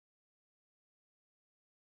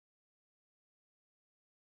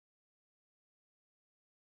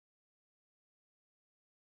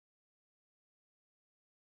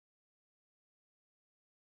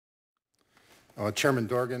Chairman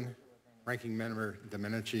Dorgan, Ranking Member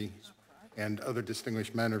Domenici, and other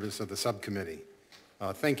distinguished members of the subcommittee.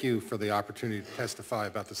 Thank you for the opportunity to testify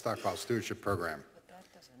about the Stockpile Stewardship Program.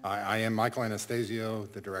 I am Michael Anastasio,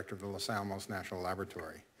 the Director of the Los Alamos National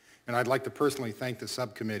Laboratory. And I'd like to personally thank the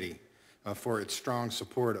subcommittee for its strong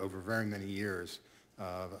support over very many years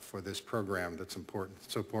for this program that's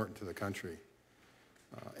so important to the country.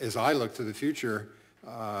 As I look to the future,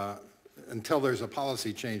 until there's a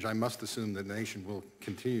policy change, I must assume the nation will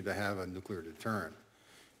continue to have a nuclear deterrent.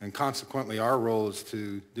 And consequently, our role is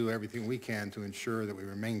to do everything we can to ensure that we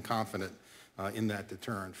remain confident in that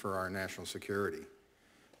deterrent for our national security.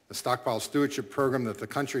 The Stockpile Stewardship Program that the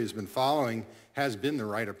country has been following has been the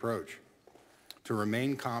right approach to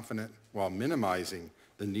remain confident while minimizing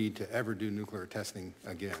the need to ever do nuclear testing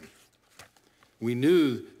again. We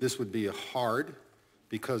knew this would be hard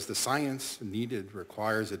because the science needed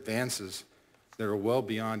requires advances that are well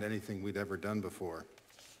beyond anything we'd ever done before.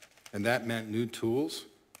 And that meant new tools,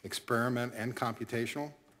 experiment and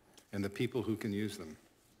computational, and the people who can use them.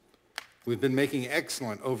 We've been making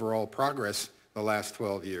excellent overall progress the last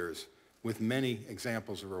 12 years with many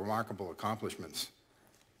examples of remarkable accomplishments,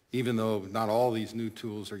 even though not all these new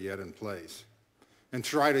tools are yet in place. And to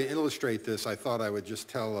try to illustrate this, I thought I would just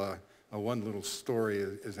tell one little story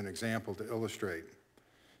as an example to illustrate.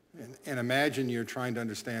 And imagine you're trying to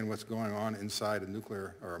understand what's going on inside a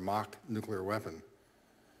nuclear or a mock nuclear weapon.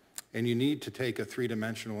 And you need to take a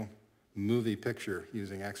three-dimensional movie picture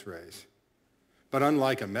using X-rays. But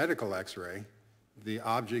unlike a medical X-ray, the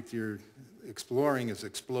object you're exploring is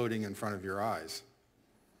exploding in front of your eyes.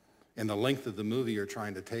 And the length of the movie you're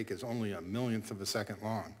trying to take is only a millionth of a second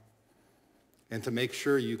long. And to make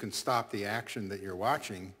sure you can stop the action that you're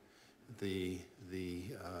watching, the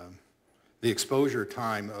exposure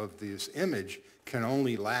time of this image can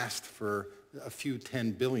only last for a few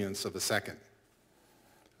 10 billionths of a second.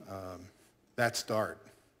 That's DART,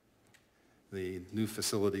 the new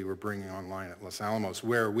facility we're bringing online at Los Alamos,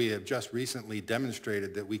 where we have just recently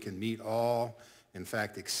demonstrated that we can meet all, in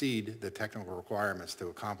fact, exceed the technical requirements to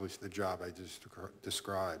accomplish the job I just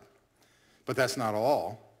described. But that's not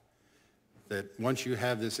all. That once you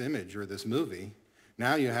have this image or this movie,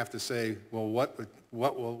 now you have to say, well,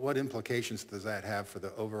 what implications does that have for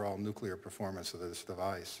the overall nuclear performance of this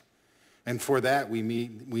device? And for that, we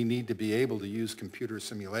need to be able to use computer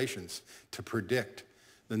simulations to predict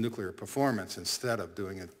the nuclear performance instead of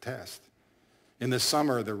doing a test. In the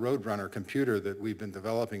summer, the Roadrunner computer that we've been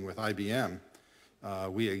developing with IBM,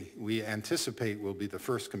 we anticipate will be the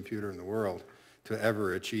first computer in the world to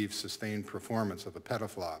ever achieve sustained performance of a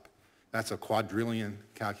petaflop. That's a quadrillion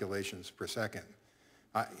calculations per second.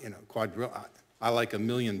 I like a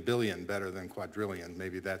million billion better than quadrillion.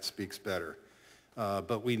 Maybe that speaks better.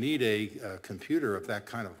 But we need a computer of that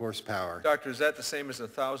kind of horsepower. Doctor, is that the same as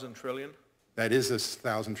 1,000 trillion? That is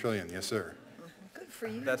 1,000 trillion, yes, sir. Good for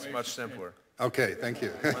you. That's much simpler. Okay, thank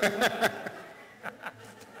you.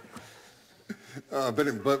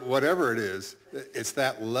 But whatever it is, it's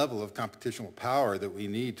that level of computational power that we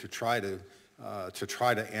need to try to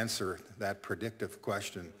answer that predictive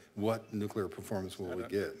question: what nuclear performance will we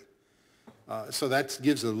get? So that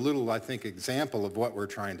gives a little, I think, example of what we're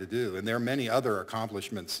trying to do. And there are many other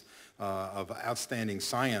accomplishments of outstanding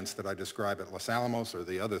science that I describe at Los Alamos or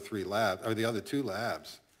the other two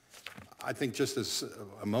labs. I think just as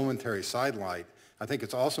a momentary sidelight, I think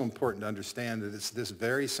it's also important to understand that it's this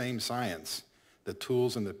very same science, the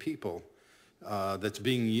tools and the people, that's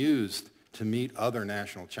being used to meet other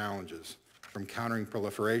national challenges, from countering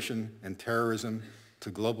proliferation and terrorism to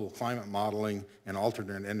global climate modeling and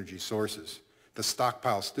alternate energy sources. The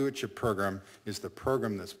Stockpile Stewardship Program is the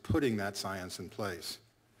program that's putting that science in place.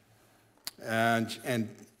 And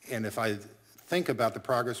if I think about the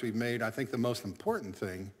progress we've made, I think the most important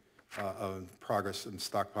thing of progress in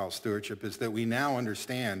stockpile stewardship is that we now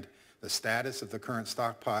understand the status of the current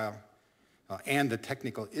stockpile and the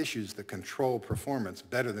technical issues that control performance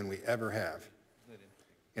better than we ever have.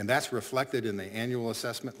 And that's reflected in the annual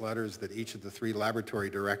assessment letters that each of the three laboratory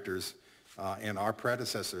directors and our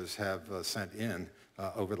predecessors have sent in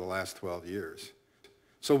over the last 12 years.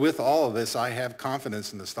 So with all of this, I have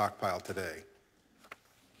confidence in the stockpile today.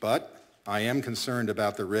 But I am concerned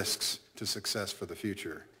about the risks to success for the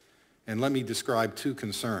future. And let me describe two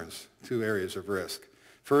areas of risk.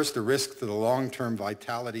 First, the risk to the long-term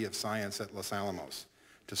vitality of science at Los Alamos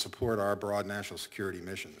to support our broad national security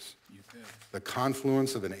missions. The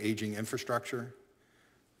confluence of an aging infrastructure,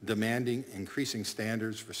 demanding increasing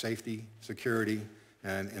standards for safety, security,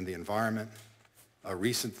 and the environment, a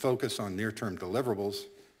recent focus on near-term deliverables,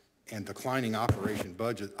 and declining operating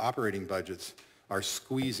budgets are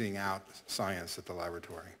squeezing out science at the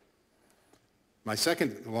laboratory. My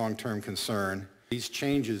second long-term concern, these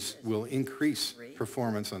changes will increase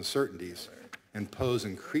performance uncertainties and pose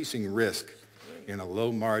increasing risk in a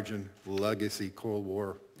low-margin legacy Cold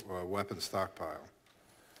War weapons stockpile.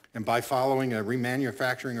 And by following a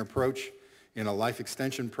remanufacturing approach in a life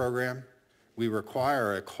extension program, we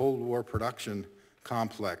require a Cold War production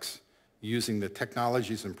complex using the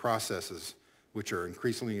technologies and processes which are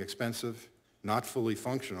increasingly expensive, not fully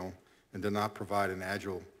functional, and do not provide an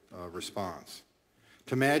agile response.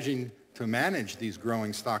 To manage these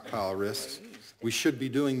growing stockpile risks, we should be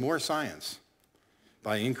doing more science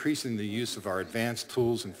by increasing the use of our advanced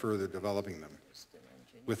tools and further developing them.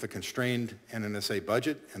 With the constrained NNSA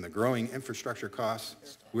budget and the growing infrastructure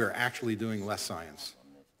costs, we are actually doing less science.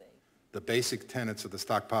 The basic tenets of the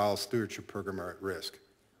stockpile stewardship program are at risk.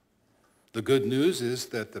 The good news is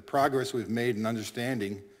that the progress we've made in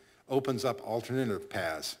understanding opens up alternative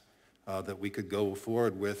paths that we could go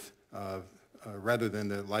forward with rather than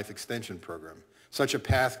the life extension program. Such a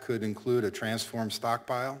path could include a transformed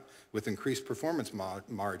stockpile with increased performance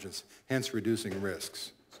margins, hence reducing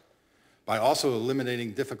risks. By also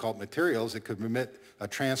eliminating difficult materials, it could permit a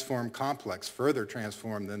transformed complex, further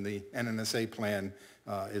transformed than the NNSA plan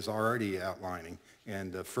is already outlining,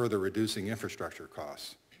 and further reducing infrastructure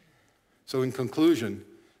costs. So in conclusion,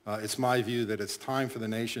 it's my view that it's time for the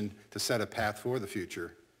nation to set a path for the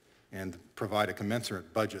future and provide a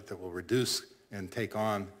commensurate budget that will reduce and take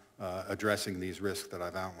on addressing these risks that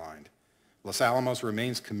I've outlined. Los Alamos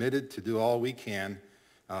remains committed to do all we can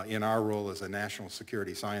in our role as a national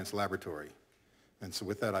security science laboratory. And so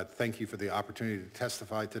with that, I thank you for the opportunity to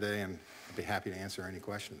testify today, and I'd be happy to answer any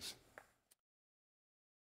questions.